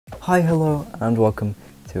Hi, hello, and welcome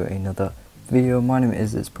to another video. My name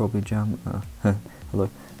is It's Probably Jam. Hello,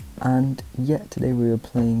 and yeah, today we are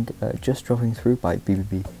playing Just Dropping Through by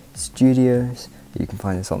BBB Studios. You can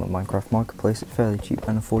find this on the Minecraft Marketplace. It's fairly cheap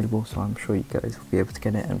and affordable, so I'm sure you guys will be able to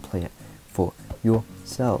get it and play it for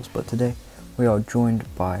yourselves. But today we are joined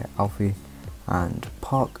by Alfie and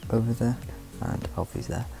Park over there, and Alfie's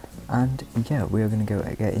there. And yeah, we are going to go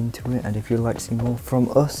get into it, and if you'd like to see more from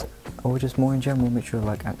us, or just more in general, make sure to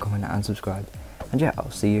like and comment and subscribe. And yeah, I'll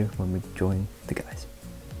see you when we join the guys.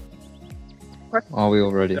 Are we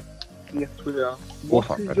all ready? Yes, we are. What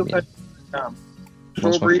What is ready, your yeah. favourite jam? What's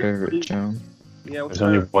my Strawberry? favourite jam? Yeah, what's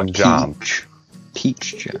There's only one jam.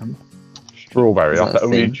 Peach jam. Strawberry, Is that's that the a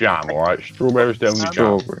only thing? jam, alright? Strawberry's the only jam.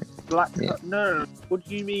 Strawberry. black? Yeah. No. What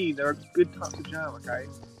do you mean? There are good types of jam, okay?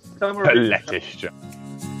 Some are a bit- Lettuce jam.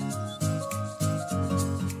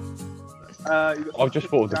 you got I've just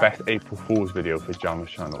thought of the jam. best April Fool's video for Jam's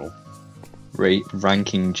channel.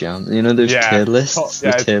 Ranking jam. You know those Yeah, tier lists? top- The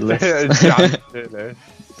yeah, tier lists. Jam tier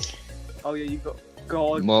list. Oh yeah, you've got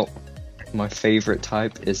God. Well, my favourite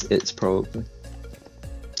type is It's Probably.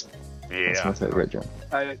 That's Yeah. my favourite jam.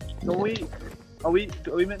 Can we? Are we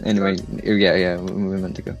meant to Anyway, go? yeah, we're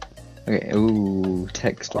meant to go. Okay, ooh,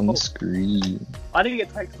 text on the screen. I didn't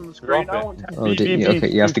get text on the screen. Drop I it. want text. Oh, did you? Okay,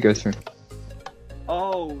 you have to go through.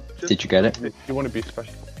 Oh. Just Did you get it? Do you want to be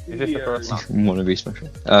special? Is this the first map? Want to be special?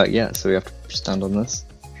 Yeah, so we have to stand on this.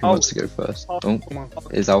 Who Oh. wants to go first? Oh. Oh, Come on.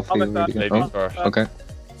 is Alfie I'm already first. going? Ladies first. Oh, okay.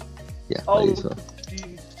 Yeah, Oh. ladies first.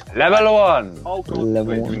 Jeez. Level 1! Oh God. Level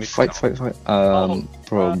wait, do we one. need to Fight.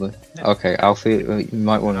 Probably. Okay, Alfie, you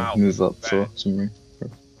might want Ow. to move up for some room.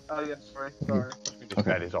 Oh yeah. Sorry. This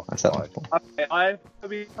Okay. bed is I set occupied. my point. Okay, I've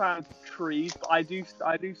been found trees, but I do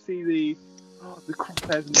see the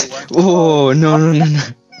crosshairs in the way. Oh, no.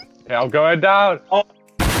 Okay, I'll go down.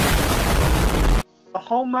 The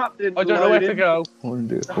whole map didn't I don't know where to go. I want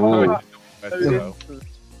to do it. The whole Oh, map Where to go?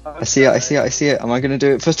 I see it. Am I going to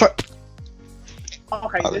do it first try?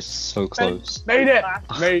 Okay, That was this so close. Made it!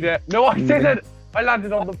 Made it! No, I didn't! I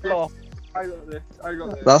landed on the floor. I got this.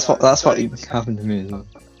 That's what Don't happened to me as well.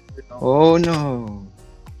 even- Oh no!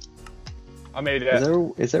 I made Is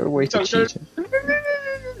it. there a way to Don't- cheat it?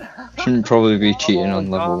 Shouldn't probably be cheating on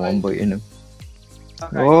level 1, but you know.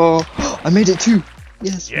 Okay. Oh, I made it too!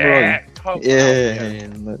 Yes, Yeah! bro! Come on. Yeah,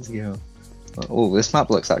 let's go. Oh, this map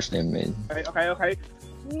looks actually amazing. Okay.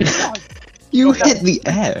 No, You hit the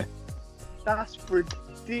air! that's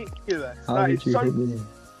ridiculous. How That did is you so hit the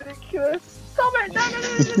air? ridiculous. Stop it! No.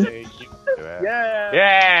 Yeah, you can do it. Yeah.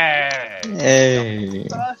 Yeah! Hey,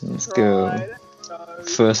 First let's try, go. let's go.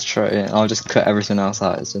 First try, I'll just cut everything else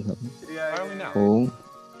out. Isn't it? Yeah. Where are we now? Oh,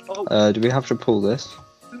 Oh, do we have to pull this?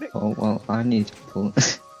 Oh, well, I need to pull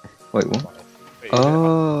it. Wait, what?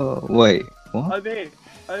 Oh, wait, what? over here.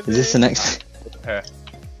 Is this the next? Here.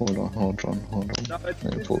 Hold on. No, Let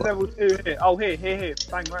me it's pull that. level 2 here. Oh, here.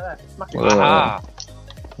 Bang, right there. Smack it. Whoa. Aha!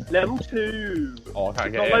 Level 2. Oh, I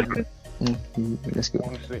can't Not get in. loaded. Let's go.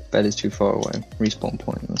 Honestly. Bed is too far away. Respawn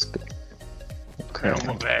point. Let's go. Get Okay. on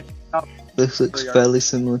my bed. This looks There we go. fairly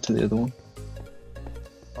similar to the other one.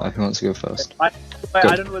 Who wants to go first? I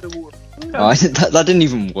Go. don't know where the water. Oh, that didn't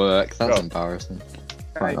even work. That's Go. embarrassing.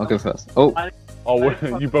 Fine, I'll go first. Oh,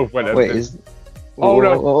 Oh, you both went in. wait, is. Oh,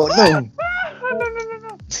 no. Oh, no! No.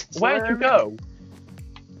 Where'd you go?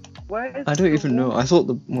 Where is I don't the even know. water? I thought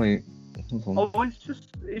the. Wait. Hold on. Oh,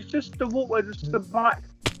 it's just the water, just the black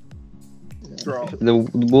drop. The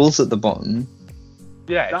wall's at the bottom.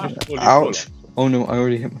 Yeah, it's just fully Ouch! Oh no, I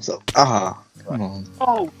already hit myself. Ah! Come on.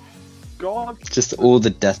 Oh, God. Just all the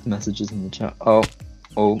death messages in the chat. Oh.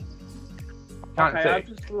 full. Can't Okay, see. I've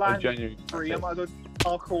just landed genuinely free. I can't might as well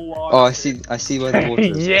parkour wide. Oh, I see where the water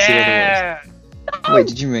is. I see where Yeah! the water is. Wait,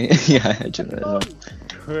 did you make yeah, I did it. No.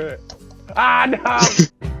 Ah, no!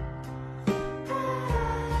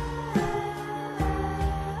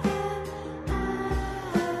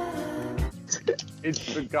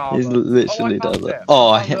 It's the garden. He's literally I does found it. it.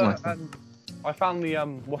 Oh, I found hit the, my thing. I found the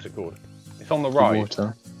what's it called? It's on the The right.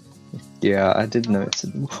 water. Yeah, I did notice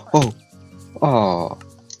it. Oh! Oh!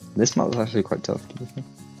 This map was actually quite tough to be fair.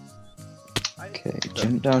 Okay,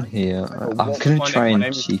 jump down here. I'm What's gonna my try name? My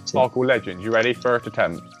and name's cheat it. Sparkle Legend. You ready? First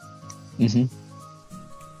attempt. Mm-hmm.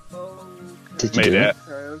 Did you Made do it.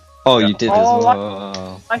 Okay. Oh, Yeah. you did Oh, as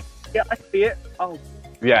well. Yeah, I see it. Oh,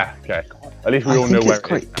 Yeah. Okay. At least we I all know think where it's it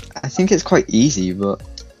quite. is. I think it's quite easy, but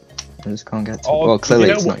I just can't get to. Oh, well, clearly you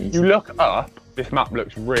know it's what? not easy. You look up. This map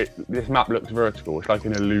looks this map looks vertical. It's like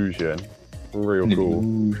an illusion. Real cool.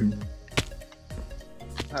 Illusion.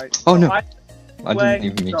 okay. Oh, no. I I didn't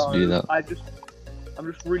even mean to do that.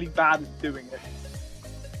 I'm just really bad at doing it.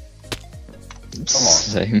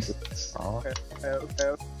 Same. Oh.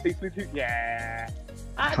 Okay. Yeah.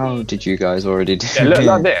 How did you guys already do Yeah, look it?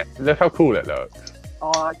 like this. Look how cool it looks.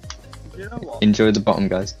 You know what? Enjoy the bottom,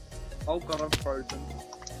 guys. Oh god, I'm frozen.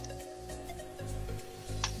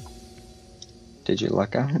 Did you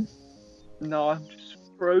like out? No, I'm just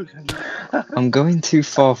frozen. I'm going too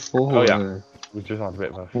far forward. Oh, yeah. We just had a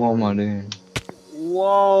bit of a. What am I doing?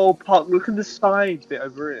 Whoa, Puck, look at the side bit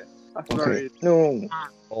over here. That's Okay. very... No.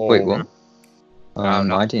 Oh, Wait, what?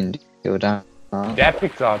 no. I didn't go down. Yeah,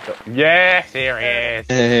 Pixar. Yes, here he is.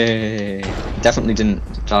 Hey, definitely didn't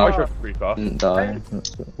I die. heard a creeper. Didn't die.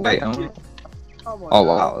 Wait, Come on, oh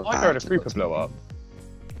wow. I heard a creeper blow up.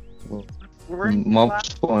 We're in Mob flat-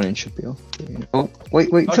 spawning should be off. Oh,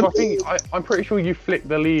 wait. Like, I think I'm pretty sure you flick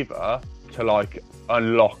the lever to like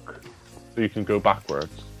unlock, so you can go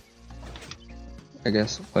backwards. I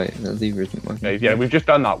guess. Wait, the lever isn't working. Okay, yeah, we've just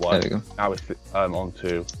done that one. There we go. Now it's on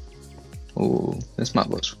to. Oh, this map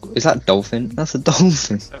looks. Is that dolphin? That's a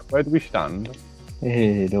dolphin. Where do we stand?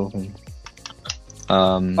 Hey, dolphin.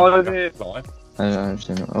 Oh, over here. Fly. I don't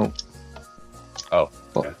understand. Oh, Oh.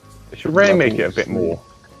 Oh. Yeah. It should really make it a bit more.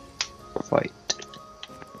 fight.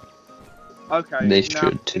 Okay. They now,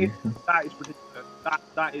 should too. That is ridiculous.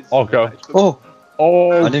 That is... Oh, go. that is- Oh,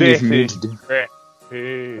 Oh, I didn't this even mean is to do.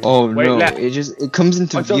 tricky. Oh Wait, no! let- It comes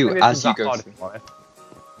into I don't view think this as is you that go. hard, through. right?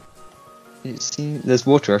 It seems there's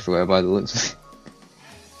water everywhere by the looks of it.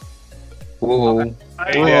 Whoa!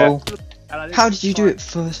 I- Whoa. and I didn't How did you do try- it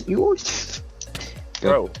first? You always. Go.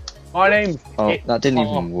 Bro, my name's. Oh, It- that didn't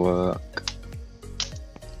Oh. even work.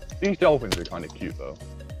 These dolphins are kind of cute though.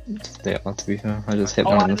 They are, to be fair. I just hit Oh,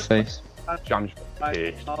 one I in the just- face. Jam's I-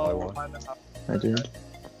 pissed by oh, one. I know. I did.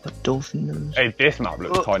 A dolphin nose. Hey, this map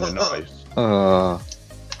looks kind of nice.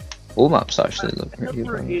 All maps actually look pretty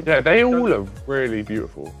good. Yeah, they all look really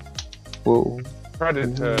beautiful. Whoa.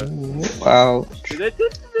 Predator. Wow. Oh, God.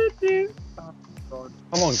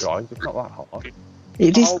 Come on, guys, it's not that hard.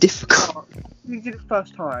 It is Oh, difficult. God. You did it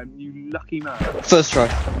first time, you lucky man. First try.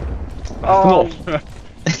 Oh, Come on.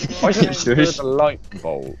 I just Sure. heard the light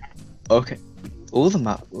bolt. Okay. All the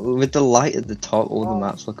map with the light at the top, all the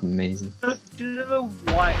maps look amazing. do you know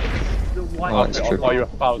the white? The white. Oh, it's I'll true. buy you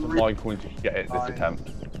 1,000 minecoins if you get it this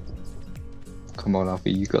attempt. Come on,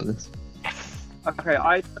 Alfie, you got this. Okay,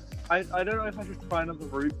 I don't know if I should try another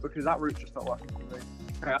route because that route's just not working for me.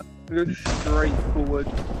 Okay, I'm gonna go straight forward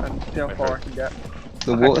and see how far I can get.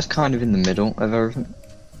 The Okay. water's kind of in the middle of everything.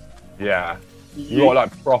 Yeah. You gotta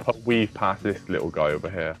like proper weave past this little guy over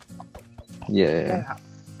here. Yeah. Yeah,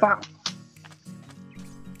 that.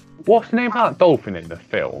 What's the name of that dolphin in the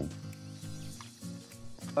film?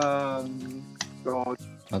 God,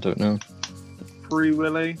 I don't know. Free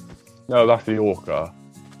Willy. No, that's the orca.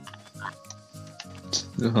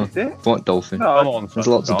 Is it? What dolphin? No, Come on, There's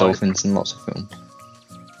lots of guys. dolphins in lots of films.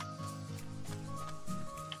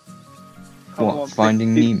 come What? on,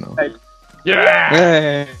 Finding big- Nemo? Hey,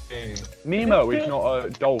 Yeah! Yay! Nemo is not a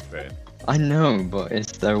dolphin. I know, but is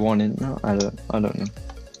there one in? No, I don't know.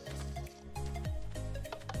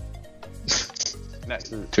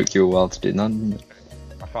 Next is, Took you a while to do that, didn't it?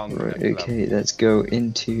 I found the Right. next Okay, let's go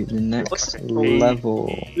into the next What's- level.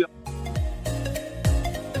 we